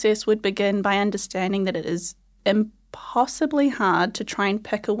this process would begin by understanding that it is impossibly hard to try and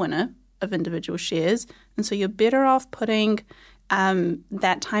pick a winner of individual shares. And so you're better off putting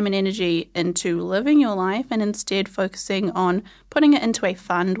that time and energy into living your life and instead focusing on putting it into a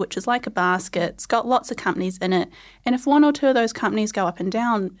fund, which is like a basket. It's got lots of companies in it. And if one or two of those companies go up and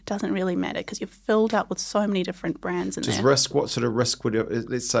down, it doesn't really matter because you're filled up with so many different brands in there. Risk, what sort of risk would you,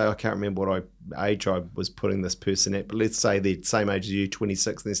 let's say, I can't remember what age I was putting this person at, but let's say they're the same age as you,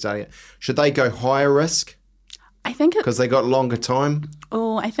 26, and they're starting it. Should they go higher risk? I think because they got longer time.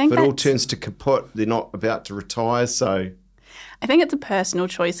 Oh, I think if it all turns to kaput, they're not about to retire, so... I think it's a personal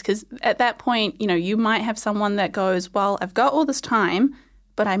choice because at that point, you might have someone that goes, well, I've got all this time,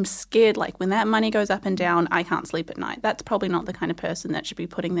 but I'm scared, like when that money goes up and down, I can't sleep at night. That's probably not the kind of person that should be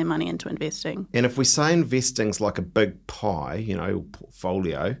putting their money into investing. And if we say investing's like a big pie,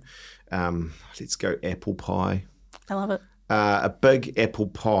 portfolio, let's go apple pie. I love it. A big apple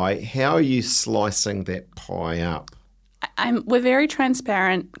pie, how are you slicing that pie up? We're very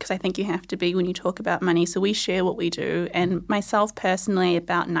transparent because I think you have to be when you talk about money. So we share what we do. And myself personally,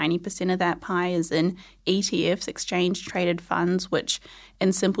 about 90% of that pie is in ETFs, exchange-traded funds, which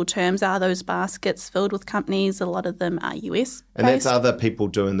in simple terms are those baskets filled with companies. A lot of them are US-based. And that's other people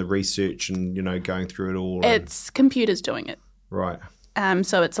doing the research and, going through it all. It's computers doing it. Right.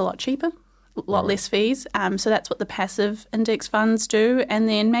 So it's a lot cheaper, a lot less fees. So that's what the passive index funds do. And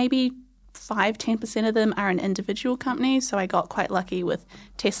then maybe 5-10% of them are in individual companies. So I got quite lucky with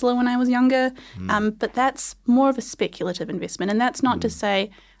Tesla when I was younger. But that's more of a speculative investment. And that's not to say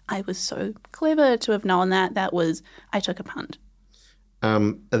I was so clever to have known that. That was, I took a punt.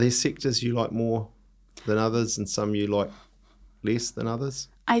 Are there sectors you like more than others and some you like less than others?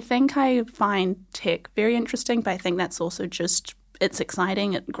 I think I find tech very interesting, but I think that's also just... It's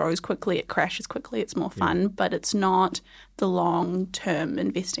exciting, it grows quickly, it crashes quickly, it's more fun, but it's not the long-term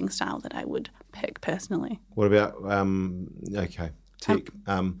investing style that I would pick personally. What about, tech?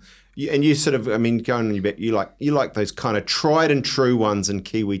 And you sort of, going on your back, you like those kind of tried and true ones in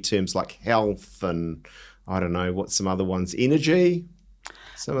Kiwi terms like health and, I don't know, what's some other ones, energy?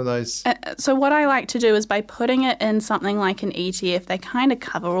 Some of those. So what I like to do is by putting it in something like an ETF, they kind of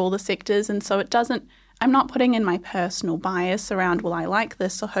cover all the sectors, and so it doesn't... I'm not putting in my personal bias around, well, I like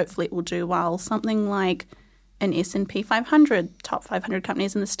this, so hopefully it will do well. Something like an S&P 500, top 500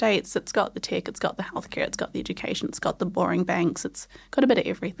 companies in the States, it's got the tech, it's got the healthcare, it's got the education, it's got the boring banks, it's got a bit of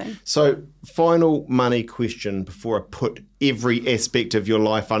everything. So final money question before I put every aspect of your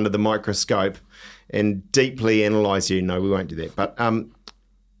life under the microscope and deeply analyse you. No, we won't do that. But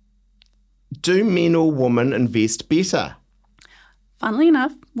do men or women invest better? Funnily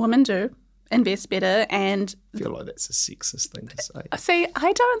enough, women do invest better, and I feel like that's a sexist thing to say. See,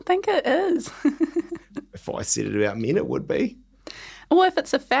 I don't think it is. If I said it about men, it would be. Well, if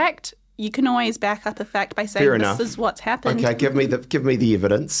it's a fact, you can always back up a fact by saying this is what's happened. Okay, give me the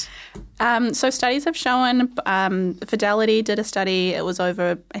evidence. So studies have shown, Fidelity did a study, it was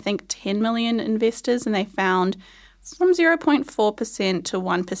over, I think, 10 million investors, and they found from 0.4% to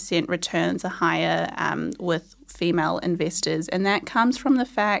 1% returns are higher with female investors. And that comes from the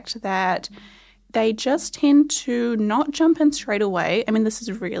fact that they just tend to not jump in straight away. I mean, this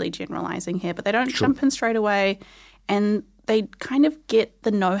is really generalizing here, but they don't jump in straight away, and they kind of get the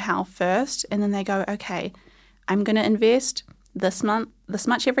know-how first, and then they go, okay, I'm going to invest this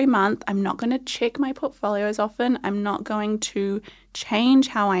much every month. I'm not going to check my portfolio as often. I'm not going to change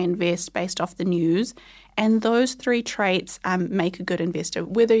how I invest based off the news. And those three traits make a good investor,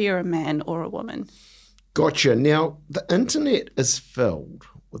 whether you're a man or a woman. Gotcha. Now, the internet is filled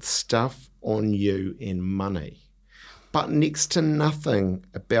with stuff on you and money, but next to nothing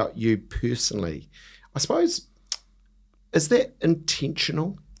about you personally. I suppose, is that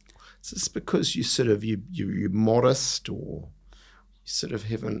intentional? Is this because you sort of, you're modest, or you sort of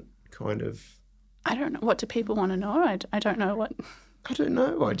haven't kind of... I don't know. What do people want to know? I don't know what... I don't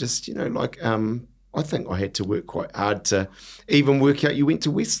know. I just, I think I had to work quite hard to even work out you went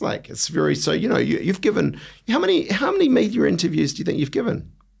to Westlake. It's very, so, you've given, how many media interviews do you think you've given?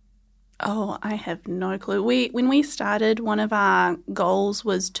 Oh, I have no clue. When we started, one of our goals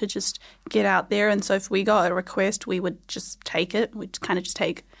was to just get out there. And so if we got a request, we would just take it. We'd kind of just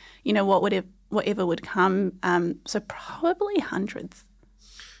take, whatever would come. So probably hundreds.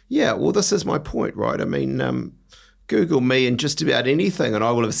 Yeah, well, this is my point, right? I mean, Google me and just about anything, and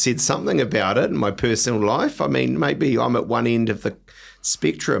I will have said something about it in my personal life. I mean, maybe I'm at one end of the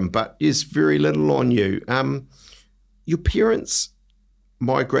spectrum, but there's very little on you. Your parents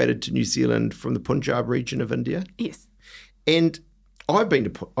migrated to New Zealand from the Punjab region of India? Yes. And I've been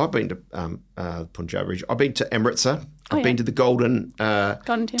to Punjab region. I've been to Amritsar. I've been to the Golden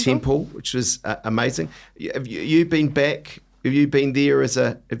Temple, which was amazing. Have you been back? Have you been there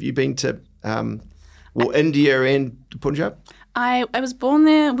have you been to India and Punjab? I was born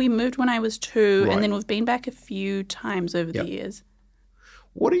there. We moved when I was 2, and then we've been back a few times over the years.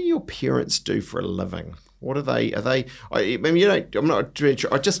 What do your parents do for a living? What are they? I mean, I'm not.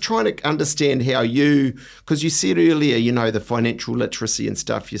 I'm just trying to understand how because you said earlier, the financial literacy and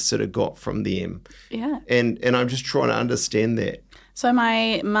stuff you sort of got from them. Yeah. And I'm just trying to understand that. So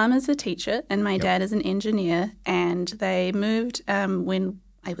my mum is a teacher and my dad is an engineer, and they moved when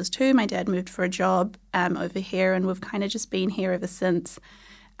I was 2. My dad moved for a job over here, and we've kind of just been here ever since.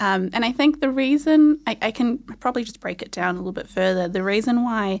 And I think the reason, I can probably just break it down a little bit further, the reason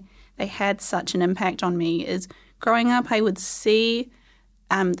why they had such an impact on me is growing up I would see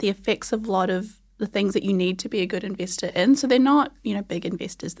the effects of a lot of the things that you need to be a good investor in. So they're not, big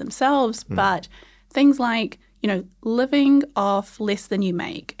investors themselves, but things like, living off less than you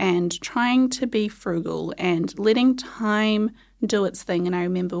make and trying to be frugal and letting time do its thing. And I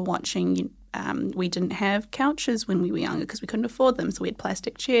remember watching, we didn't have couches when we were younger because we couldn't afford them. So we had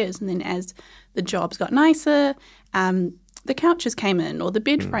plastic chairs. And then as the jobs got nicer, the couches came in, or the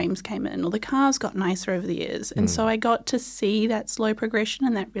bed frames came in, or the cars got nicer over the years. And so I got to see that slow progression,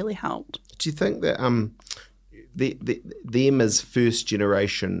 and that really helped. Do you think that them as first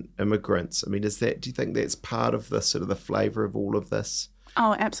generation immigrants, I mean, do you think that's part of the sort of the flavour of all of this?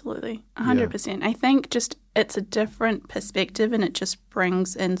 Oh, absolutely. 100%. I think just it's a different perspective, and it just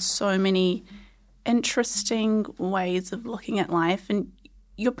brings in so many interesting ways of looking at life. And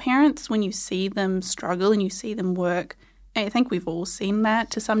your parents, when you see them struggle and you see them work, I think we've all seen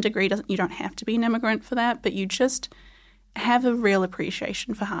that to some degree. You don't have to be an immigrant for that, but you just have a real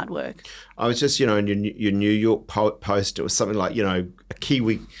appreciation for hard work. I was just, in your New York post, it was something like, a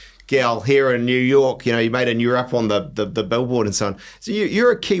Kiwi gal here in New York, you made and you're up on the billboard and so on. So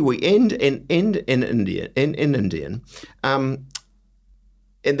you're a Kiwi and Indian, and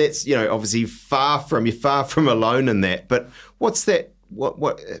that's, obviously you're far from alone in that. But what's that? What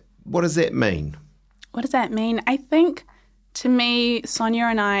does that mean? What does that mean? I think, to me, Sonia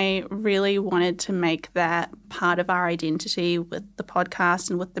and I really wanted to make that part of our identity with the podcast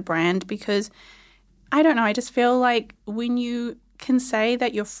and with the brand because, I don't know, I just feel like when you can say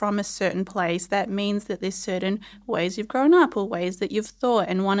that you're from a certain place, that means that there's certain ways you've grown up or ways that you've thought.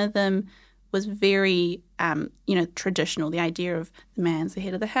 And one of them was very, traditional, the idea of the man's the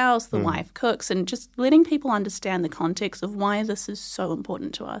head of the house, the wife cooks, and just letting people understand the context of why this is so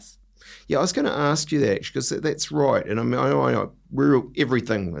important to us. Yeah, I was going to ask you that because that's right. And I mean, I know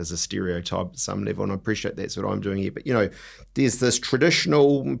everything is a stereotype at some level, and I appreciate that's what I'm doing here. But, there's this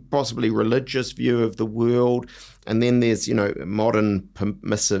traditional, possibly religious view of the world, and then there's, modern,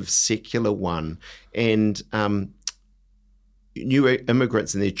 permissive, secular one. And new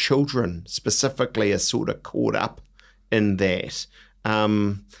immigrants and their children specifically are sort of caught up in that.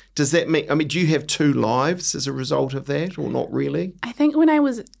 Does that mean, do you have 2 lives as a result of that, or not really? I think when I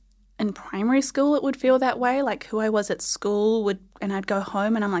was in primary school, it would feel that way, like who I was at school and I'd go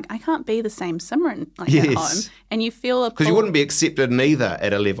home and I'm like, I can't be the same Simran at home. And you feel because you wouldn't be accepted in either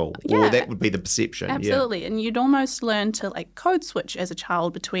at a level, or that would be the perception. Absolutely. Yeah. And you'd almost learn to code switch as a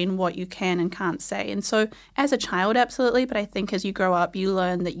child between what you can and can't say. And so as a child, absolutely. But I think as you grow up, you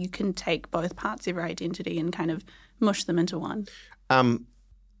learn that you can take both parts of your identity and kind of mush them into one.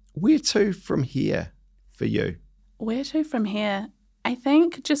 Where to from here for you? Where to from here? I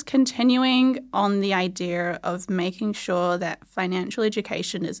think just continuing on the idea of making sure that financial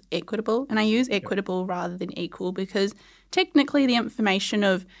education is equitable. And I use equitable rather than equal because technically the information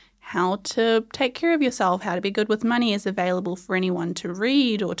of how to take care of yourself, how to be good with money is available for anyone to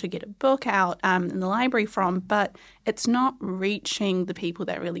read or to get a book out in the library from, but it's not reaching the people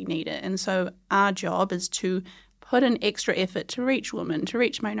that really need it. And so our job is to put an extra effort to reach women, to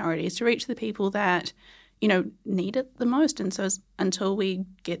reach minorities, to reach the people that need it the most. And so until we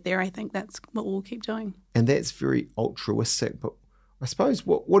get there, I think that's what we'll keep doing. And that's very altruistic. But I suppose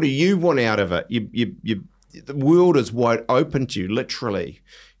what do you want out of it? The world is wide open to you, literally.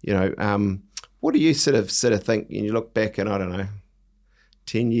 What do you sort of think? And you look back and I don't know,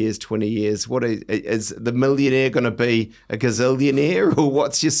 10 years, 20 years. What is the millionaire going to be a gazillionaire, or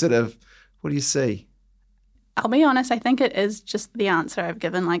what's your what do you see? I'll be honest. I think it is just the answer I've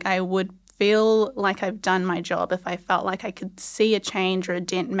given. I would feel like I've done my job if I felt like I could see a change or a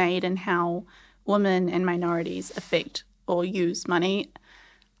dent made in how women and minorities affect or use money.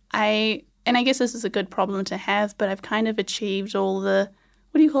 And I guess this is a good problem to have, but I've kind of achieved all the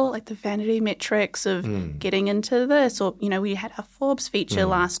what do you call it, like the vanity metrics of getting into this, or, we had our Forbes feature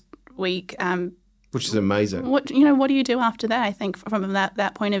last week. Which is amazing. What do you do after that? I think from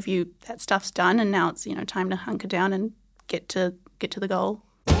that point of view, that stuff's done, and now it's time to hunker down and get to the goal.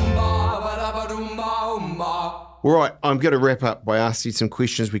 All right, I'm going to wrap up by asking you some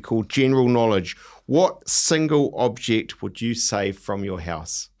questions we call general knowledge. What single object would you save from your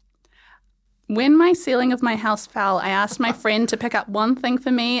house? When my ceiling of my house fell, I asked my friend to pick up one thing for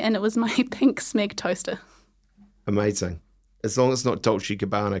me, and it was my pink Smeg toaster. Amazing. As long as it's not Dolce &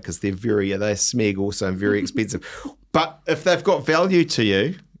 Gabbana, because they're Smeg also and very expensive. But if they've got value to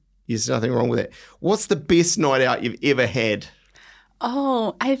you, there's nothing wrong with it. What's the best night out you've ever had?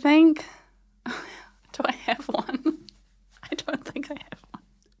 Oh, I think... Do I have one? I don't think I have one.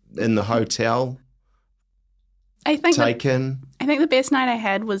 In the hotel? I think Taken? I think the best night I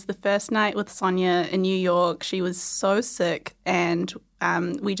had was the first night with Sonia in New York. She was so sick, and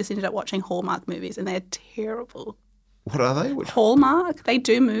we just ended up watching Hallmark movies, and they're terrible. What are they? Hallmark. They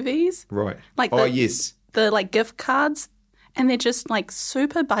do movies. Right. Yes. The gift cards, and they're just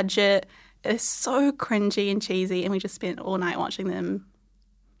super budget. They're so cringy and cheesy, and we just spent all night watching them.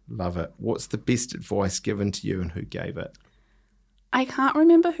 Love it. What's the best advice given to you and who gave it? I can't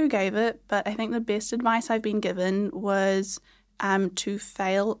remember who gave it, but I think the best advice I've been given was to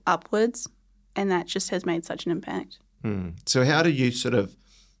fail upwards, and that just has made such an impact. So how do you sort of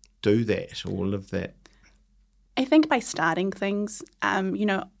do that or live that? I think by starting things. A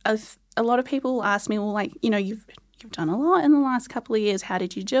lot of people ask me, well, you've done a lot in the last couple of years. How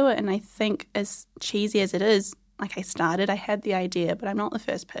did you do it? And I think, as cheesy as it is, I had the idea, but I'm not the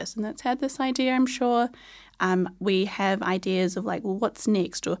first person that's had this idea, I'm sure. We have ideas of what's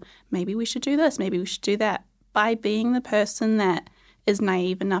next? Or maybe we should do this, maybe we should do that. By being the person that is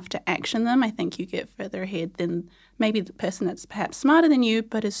naive enough to action them, I think you get further ahead than maybe the person that's perhaps smarter than you,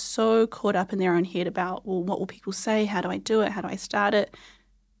 but is so caught up in their own head about, well, what will people say? How do I do it? How do I start it?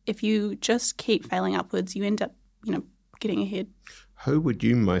 If you just keep failing upwards, you end up, getting ahead. Who would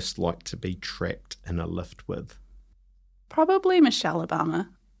you most like to be trapped in a lift with? Probably Michelle Obama.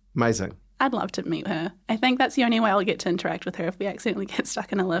 Amazing. I'd love to meet her. I think that's the only way I'll get to interact with her. If we accidentally get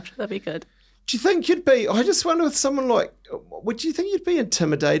stuck in a lift, that'd be good. Do you think I just wonder with someone would you think you'd be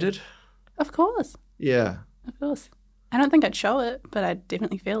intimidated? Of course. Yeah. Of course. I don't think I'd show it, but I'd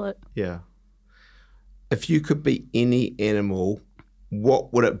definitely feel it. Yeah. If you could be any animal,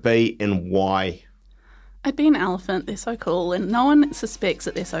 what would it be and why? I'd be an elephant. They're so cool, and no one suspects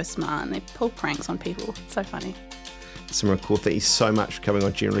that they're so smart, and they pull pranks on people. It's so funny. Simran, Kaur, thank you so much for coming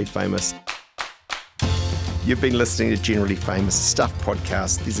on Generally Famous. You've been listening to Generally Famous, a Stuff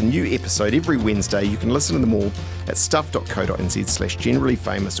podcast. There's a new episode every Wednesday. You can listen to them all at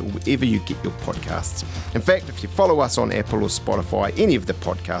stuff.co.nz/generallyfamous or wherever you get your podcasts. In fact, if you follow us on Apple or Spotify, any of the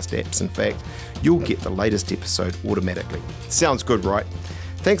podcast apps, in fact, you'll get the latest episode automatically. Sounds good, right?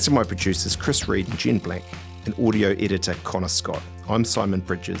 Thanks to my producers, Chris Reed and Jen Blank, and audio editor, Connor Scott. I'm Simon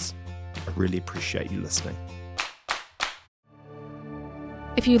Bridges. I really appreciate you listening.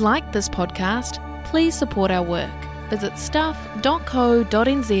 If you like this podcast, please support our work. Visit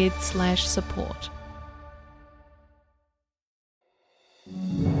stuff.co.nz/support.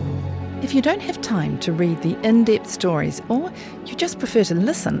 If you don't have time to read the in-depth stories, or you just prefer to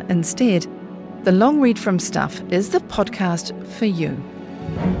listen instead, The Long Read from Stuff is the podcast for you.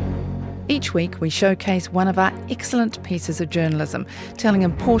 Each week we showcase one of our excellent pieces of journalism, telling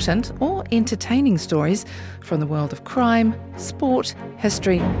important or entertaining stories from the world of crime, sport,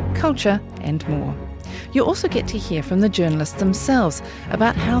 history, culture and more. You also get to hear from the journalists themselves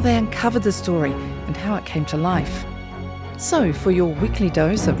about how they uncovered the story and how it came to life. So for your weekly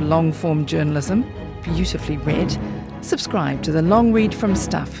dose of long-form journalism, beautifully read, subscribe to The Long Read from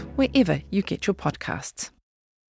Stuff wherever you get your podcasts.